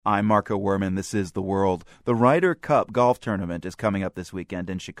I'm Marco Werman. This is The World. The Ryder Cup golf tournament is coming up this weekend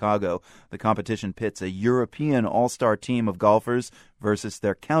in Chicago. The competition pits a European all-star team of golfers versus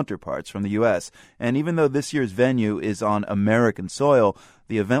their counterparts from the U.S. And even though this year's venue is on American soil,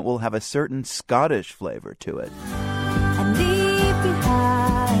 the event will have a certain Scottish flavor to it. And leave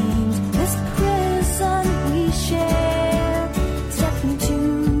behind this prison we share. Step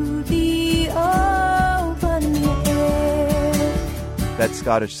into the open air. That's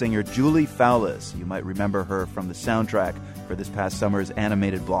Scottish singer Julie Fowlis. You might remember her from the soundtrack for this past summer's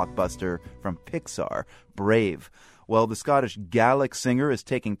animated blockbuster from Pixar, Brave. Well, the Scottish Gaelic singer is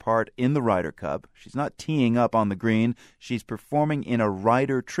taking part in the Ryder Cup. She's not teeing up on the green. She's performing in a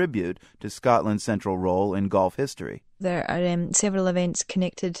Ryder tribute to Scotland's central role in golf history. There are several events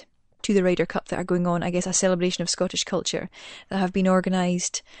connected to the Ryder Cup that are going on, I guess a celebration of Scottish culture that have been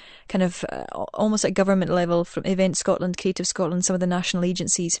organised kind of almost at government level from Event Scotland, Creative Scotland. Some of the national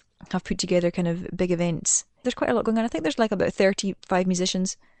agencies have put together kind of big events. There's quite a lot going on. I think there's like about 35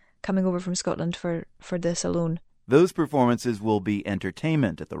 musicians coming over from Scotland for this alone. Those performances will be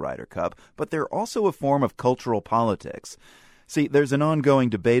entertainment at the Ryder Cup, but they're also a form of cultural politics. See, there's an ongoing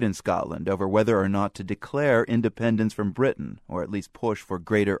debate in Scotland over whether or not to declare independence from Britain, or at least push for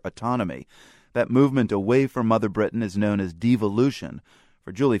greater autonomy. That movement away from Mother Britain is known as devolution.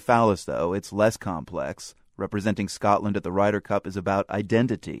 For Julie Fowlis, though, it's less complex. Representing Scotland at the Ryder Cup is about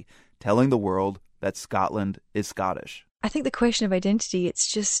identity, telling the world that Scotland is Scottish. I think the question of identity, it's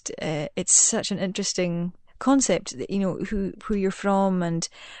just, it's such an interesting concept, you know, who you're from. And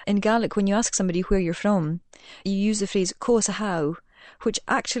in Gaelic, when you ask somebody where you're from, you use the phrase "Cos a how," which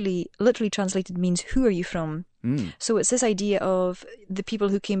actually literally translated means who are you from. So it's this idea of the people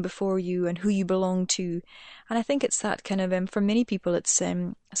who came before you and who you belong to. And I think it's that kind of, for many people, it's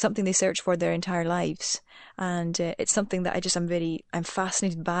something they search for their entire lives. And it's something that I'm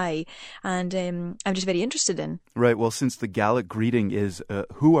fascinated by, and I'm just very interested in. Right. Well, since the Gaelic greeting is,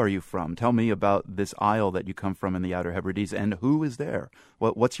 who are you from? Tell me about this isle that you come from in the Outer Hebrides, and who is there?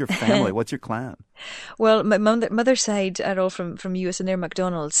 What's your family? What's your clan? Well, my mother's side are all from US, and they're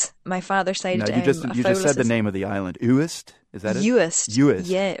MacDonald's. My father's side, no, you just said the name of the island, Uist. Is that it? Uist.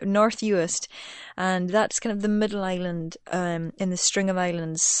 Yeah, North Uist. And that's kind of the middle island in the string of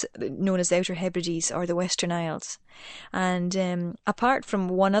islands known as the Outer Hebrides or the Western Isles. And apart from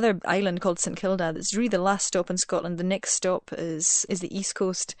one other island called St Kilda, that's really the last stop in Scotland. The next stop is the east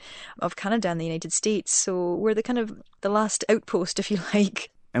coast of Canada and the United States. So we're the kind of the last outpost, if you like.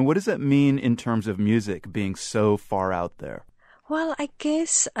 And what does that mean in terms of music being so far out there? Well, I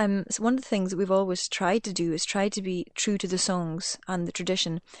guess one of the things that we've always tried to do is try to be true to the songs and the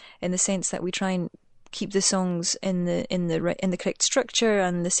tradition, in the sense that we try and keep the songs in the correct structure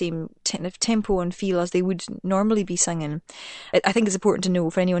and the same tempo and feel as they would normally be singing. I think it's important to know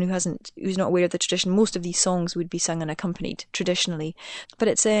for anyone who's not aware of the tradition, most of these songs would be sung and accompanied traditionally. But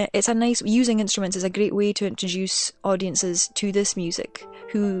it's a nice, using instruments is a great way to introduce audiences to this music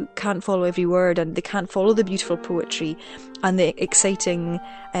who can't follow every word, and they can't follow the beautiful poetry and the exciting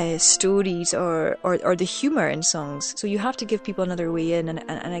stories or the humour in songs. So you have to give people another way in,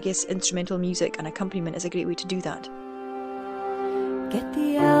 and I guess instrumental music and accompaniment is a great way to do that. Get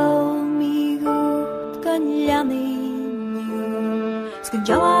the me good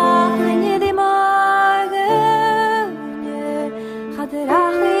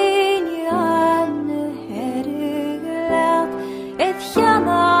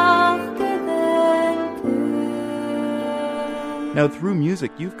Now, through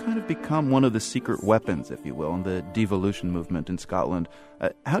music, you've kind of become one of the secret weapons, if you will, in the devolution movement in Scotland.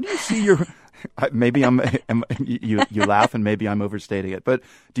 How do you see your... maybe you laugh and maybe I'm overstating it, but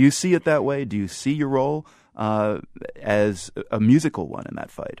do you see it that way? Do you see your role as a musical one in that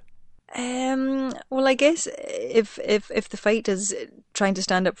fight? Well, I guess if the fight is trying to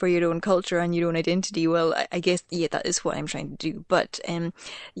stand up for your own culture and your own identity, well, I guess, yeah, that is what I'm trying to do. But,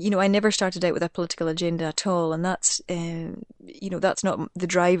 I never started out with a political agenda at all. And that's, that's not the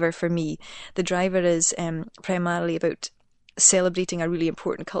driver for me. The driver is primarily about celebrating a really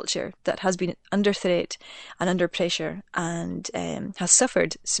important culture that has been under threat and under pressure and has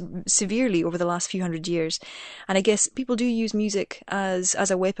suffered severely over the last few hundred years. And I guess people do use music as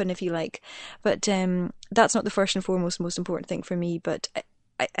a weapon, if you like, but that's not the first and foremost most important thing for me. But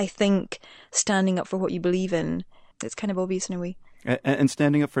I think standing up for what you believe in, it's kind of obvious in a way. And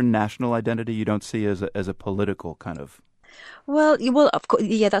standing up for national identity, you don't see as a political kind of Well, of course,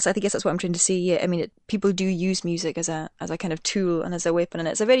 yeah. I guess that's what I'm trying to say. Yeah, I mean, people do use music as a kind of tool and as a weapon, and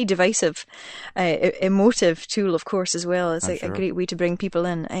it's a very divisive, emotive tool, of course, as well. It's a great way to bring people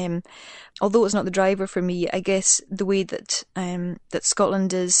in. Although it's not the driver for me, I guess the way that that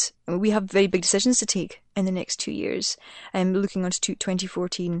Scotland is, we have very big decisions to take in the next 2 years. Looking on to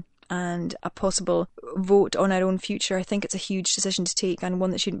 2014. And a possible vote on our own future, I think it's a huge decision to take and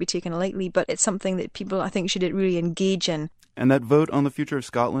one that shouldn't be taken lightly, but it's something that people, I think, should really engage in. And that vote on the future of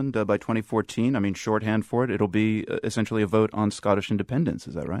Scotland by 2014, I mean, shorthand for it, it'll be essentially a vote on Scottish independence,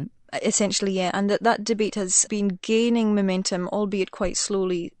 is that right? Essentially, yeah. And that debate has been gaining momentum, albeit quite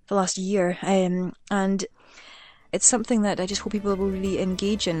slowly, the last year. And it's something that I just hope people will really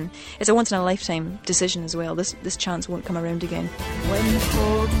engage in. It's a once-in-a-lifetime decision as well. This chance won't come around again. When the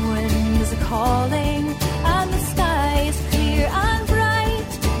cold winds are calling and the sky is clear and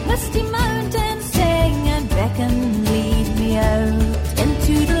bright, misty mountains sing and beckon, lead me out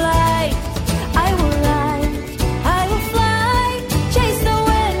into the light. I will ride, I will fly, chase the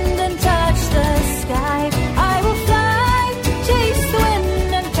wind and touch the sky. I will fly, chase the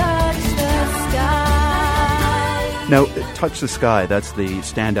wind and touch the sky. Now, Touch the Sky, that's the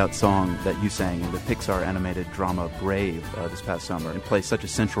standout song that you sang in the Pixar animated drama Brave this past summer. It plays such a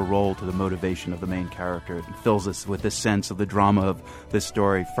central role to the motivation of the main character. It fills us with this sense of the drama of this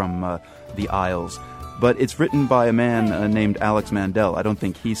story from the Isles. But it's written by a man named Alex Mandel. I don't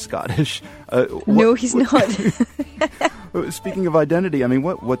think he's Scottish. No, he's not. Speaking of identity, I mean,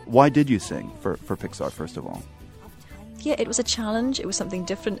 why did you sing for Pixar, first of all? Yeah, it was a challenge. It was something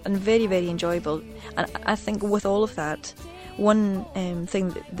different and very, very enjoyable. And I think with all of that, one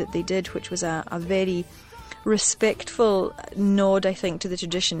thing that they did, which was a very respectful nod, I think, to the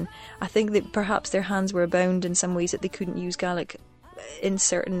tradition. I think that perhaps their hands were bound in some ways that they couldn't use Gaelic in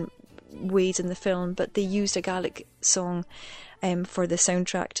certain ways in the film, but they used a Gaelic song for the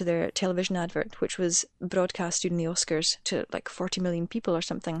soundtrack to their television advert, which was broadcast during the Oscars to like 40 million people or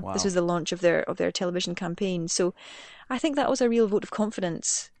something. Wow. This was the launch of their television campaign. So I think that was a real vote of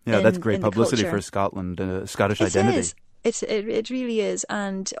confidence. Yeah, that's great publicity for Scotland, Scottish identity. It really is,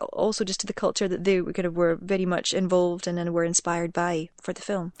 and also just to the culture that they were very much involved in and were inspired by for the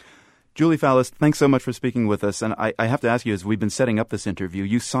film. Julie Fowlis, thanks so much for speaking with us. And I have to ask you, as we've been setting up this interview,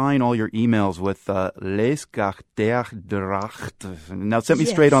 you sign all your emails with Leisgachdeachdracht. Now, set me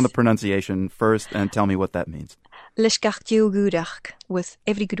straight on the pronunciation first and tell me what that means. Leisgachdeachdracht, with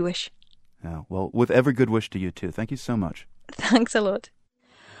every good wish. Yeah, well, with every good wish to you too. Thank you so much. Thanks a lot.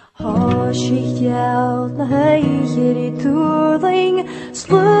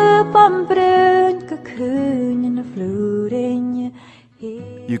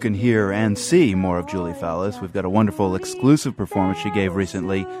 You can hear and see more of Julie Fowlis. We've got a wonderful exclusive performance she gave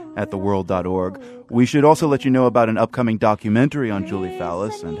recently at theworld.org. We should also let you know about an upcoming documentary on Julie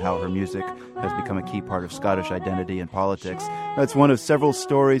Fowlis and how her music has become a key part of Scottish identity and politics. That's one of several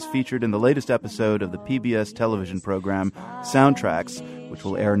stories featured in the latest episode of the PBS television program Soundtracks, which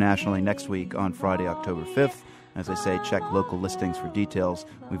will air nationally next week on Friday, October 5th. As I say, check local listings for details.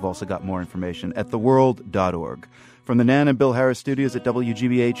 We've also got more information at theworld.org. From the Nan and Bill Harris studios at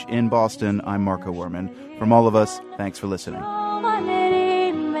WGBH in Boston, I'm Marco Werman. From all of us, thanks for listening.